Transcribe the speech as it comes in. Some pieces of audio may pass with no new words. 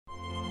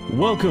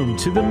Welcome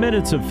to the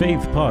Minutes of Faith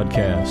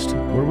podcast,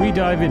 where we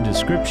dive into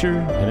Scripture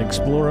and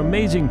explore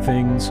amazing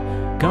things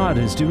God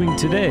is doing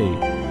today.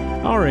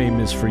 Our aim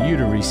is for you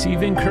to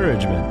receive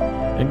encouragement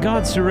and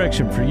God's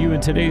direction for you in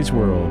today's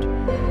world.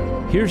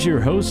 Here's your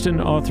host and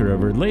author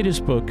of her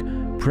latest book,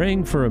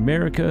 Praying for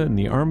America and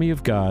the Army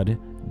of God,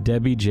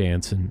 Debbie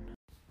Jansen.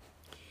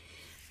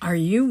 Are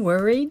you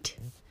worried?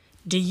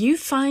 Do you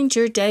find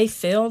your day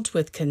filled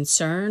with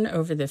concern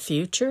over the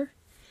future?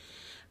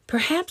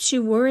 Perhaps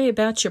you worry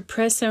about your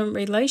present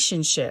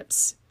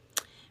relationships.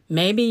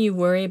 Maybe you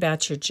worry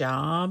about your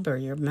job or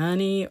your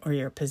money or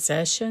your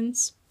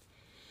possessions.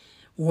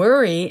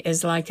 Worry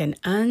is like an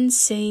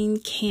unseen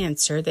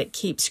cancer that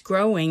keeps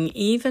growing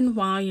even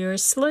while you're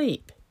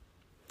asleep.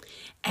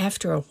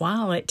 After a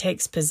while, it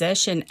takes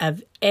possession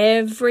of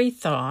every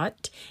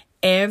thought,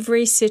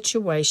 every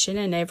situation,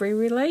 and every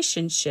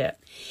relationship.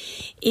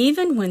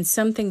 Even when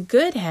something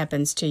good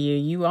happens to you,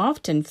 you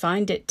often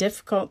find it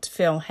difficult to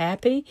feel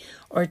happy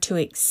or to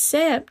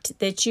accept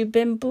that you've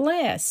been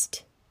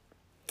blessed.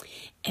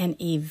 And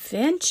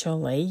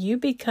eventually, you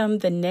become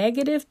the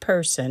negative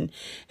person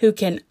who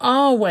can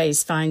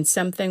always find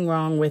something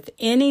wrong with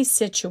any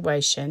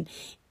situation,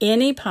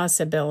 any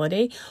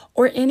possibility,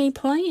 or any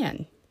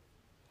plan.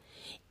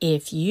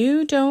 If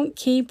you don't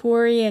keep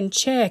worry in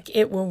check,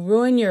 it will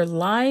ruin your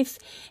life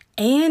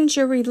and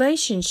your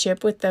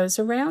relationship with those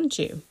around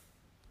you.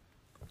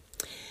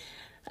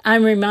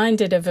 I'm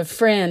reminded of a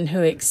friend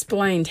who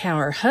explained how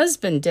her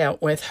husband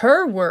dealt with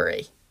her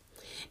worry.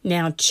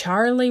 Now,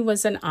 Charlie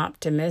was an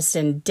optimist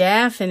and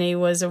Daphne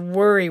was a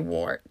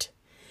worrywart.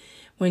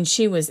 When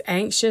she was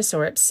anxious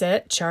or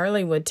upset,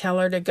 Charlie would tell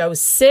her to go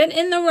sit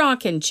in the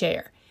rocking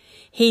chair.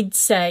 He'd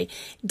say,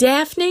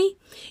 "Daphne,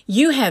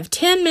 you have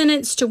 10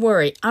 minutes to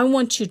worry. I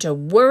want you to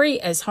worry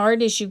as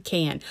hard as you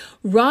can.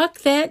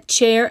 Rock that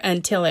chair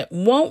until it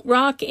won't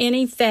rock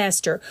any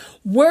faster.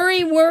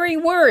 Worry, worry,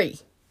 worry."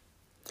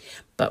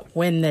 But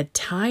when the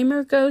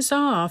timer goes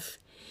off,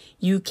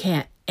 you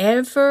can't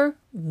ever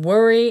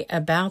worry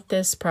about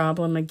this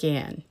problem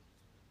again.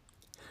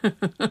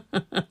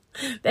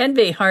 That'd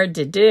be hard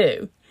to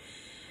do.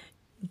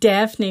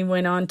 Daphne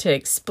went on to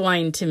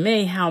explain to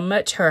me how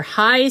much her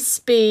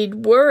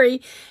high-speed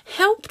worry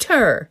helped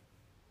her.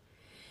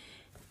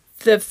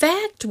 The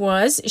fact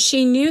was,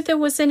 she knew there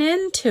was an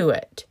end to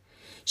it.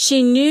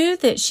 She knew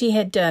that she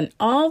had done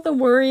all the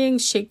worrying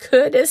she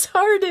could as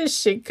hard as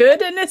she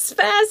could and as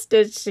fast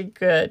as she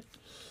could.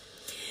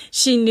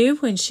 She knew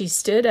when she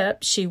stood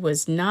up, she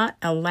was not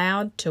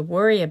allowed to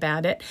worry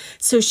about it,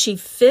 so she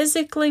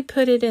physically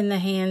put it in the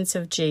hands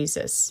of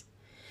Jesus.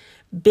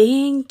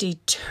 Being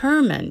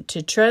determined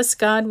to trust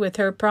God with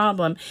her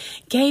problem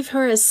gave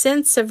her a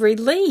sense of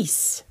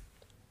release.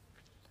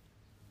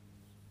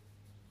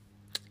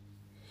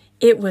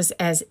 It was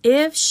as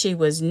if she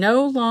was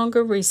no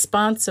longer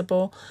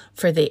responsible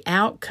for the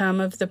outcome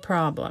of the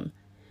problem,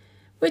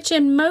 which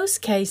in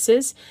most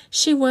cases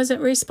she wasn't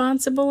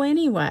responsible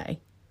anyway.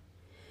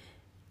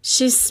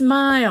 She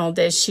smiled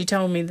as she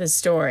told me the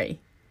story.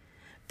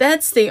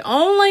 "That's the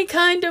only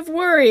kind of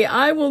worry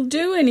I will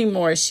do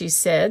anymore," she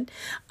said.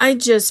 "I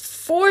just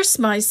force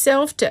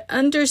myself to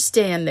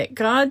understand that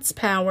God's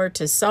power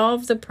to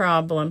solve the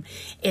problem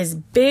is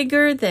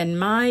bigger than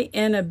my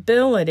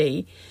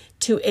inability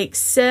to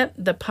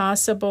accept the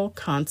possible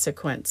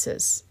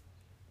consequences."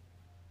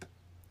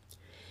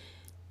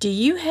 Do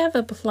you have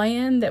a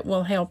plan that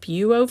will help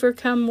you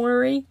overcome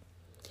worry?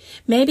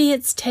 Maybe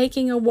it's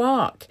taking a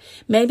walk.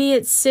 Maybe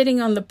it's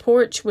sitting on the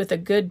porch with a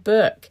good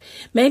book.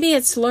 Maybe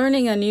it's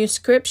learning a new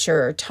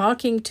scripture or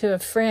talking to a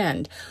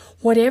friend.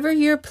 Whatever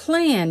your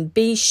plan,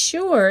 be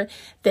sure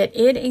that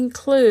it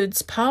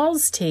includes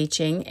Paul's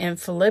teaching in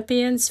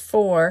Philippians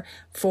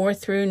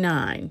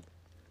 4:4-9.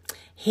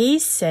 He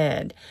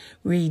said,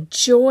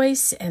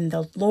 "Rejoice in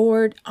the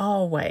Lord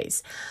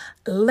always."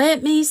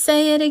 Let me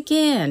say it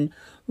again.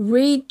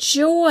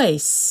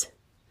 Rejoice.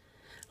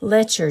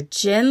 Let your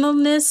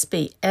gentleness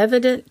be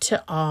evident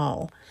to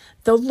all.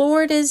 The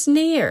Lord is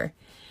near.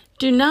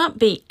 Do not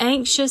be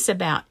anxious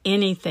about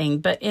anything,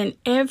 but in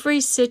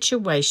every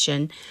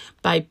situation,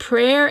 by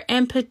prayer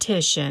and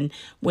petition,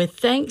 with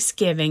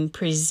thanksgiving,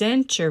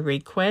 present your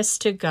requests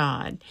to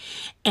God.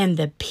 And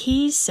the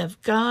peace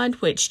of God,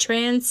 which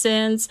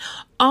transcends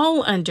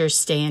all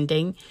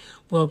understanding,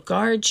 will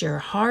guard your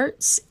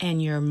hearts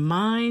and your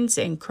minds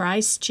in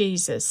Christ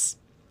Jesus.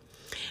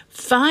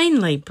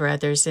 Finally,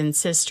 brothers and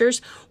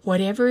sisters,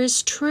 whatever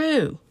is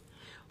true,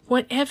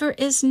 whatever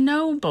is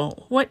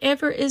noble,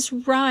 whatever is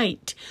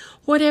right,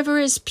 whatever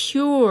is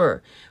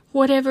pure,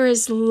 whatever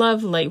is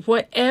lovely,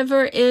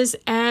 whatever is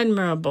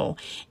admirable,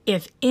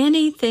 if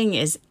anything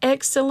is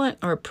excellent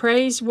or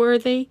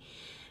praiseworthy,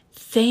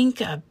 think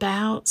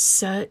about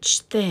such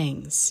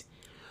things.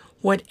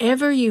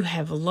 Whatever you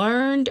have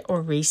learned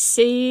or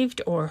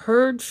received or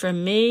heard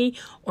from me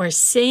or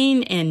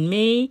seen in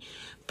me,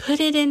 put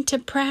it into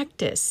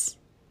practice,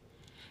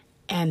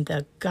 and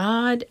the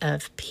God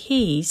of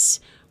peace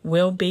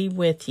will be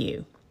with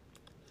you.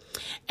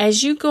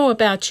 As you go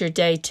about your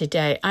day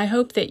today, I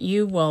hope that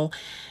you will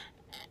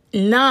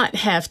not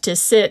have to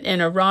sit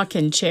in a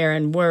rocking chair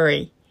and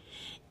worry.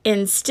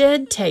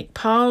 Instead, take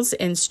Paul's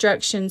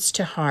instructions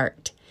to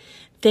heart.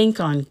 Think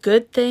on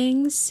good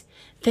things.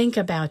 Think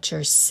about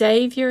your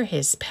Savior,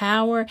 His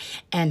power,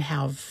 and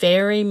how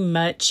very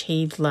much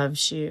He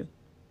loves you.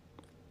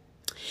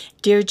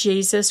 Dear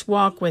Jesus,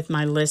 walk with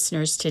my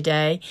listeners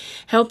today.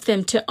 Help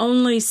them to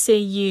only see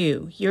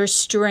you, your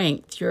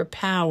strength, your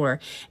power,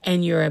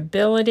 and your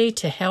ability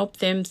to help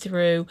them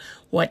through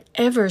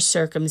whatever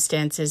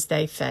circumstances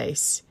they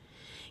face.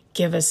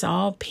 Give us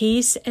all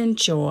peace and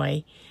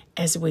joy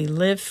as we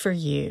live for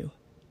you.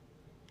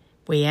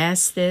 We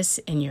ask this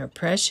in your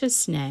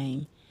precious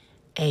name.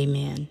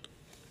 Amen.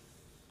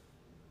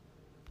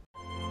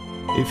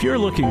 If you're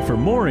looking for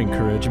more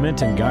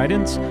encouragement and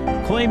guidance,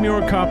 claim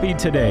your copy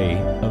today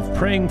of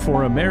Praying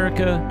for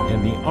America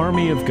and the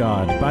Army of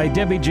God by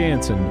Debbie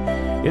Jansen.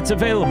 It's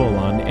available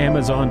on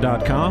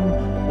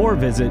Amazon.com or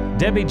visit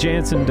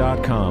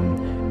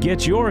DebbieJansen.com.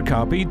 Get your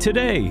copy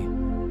today.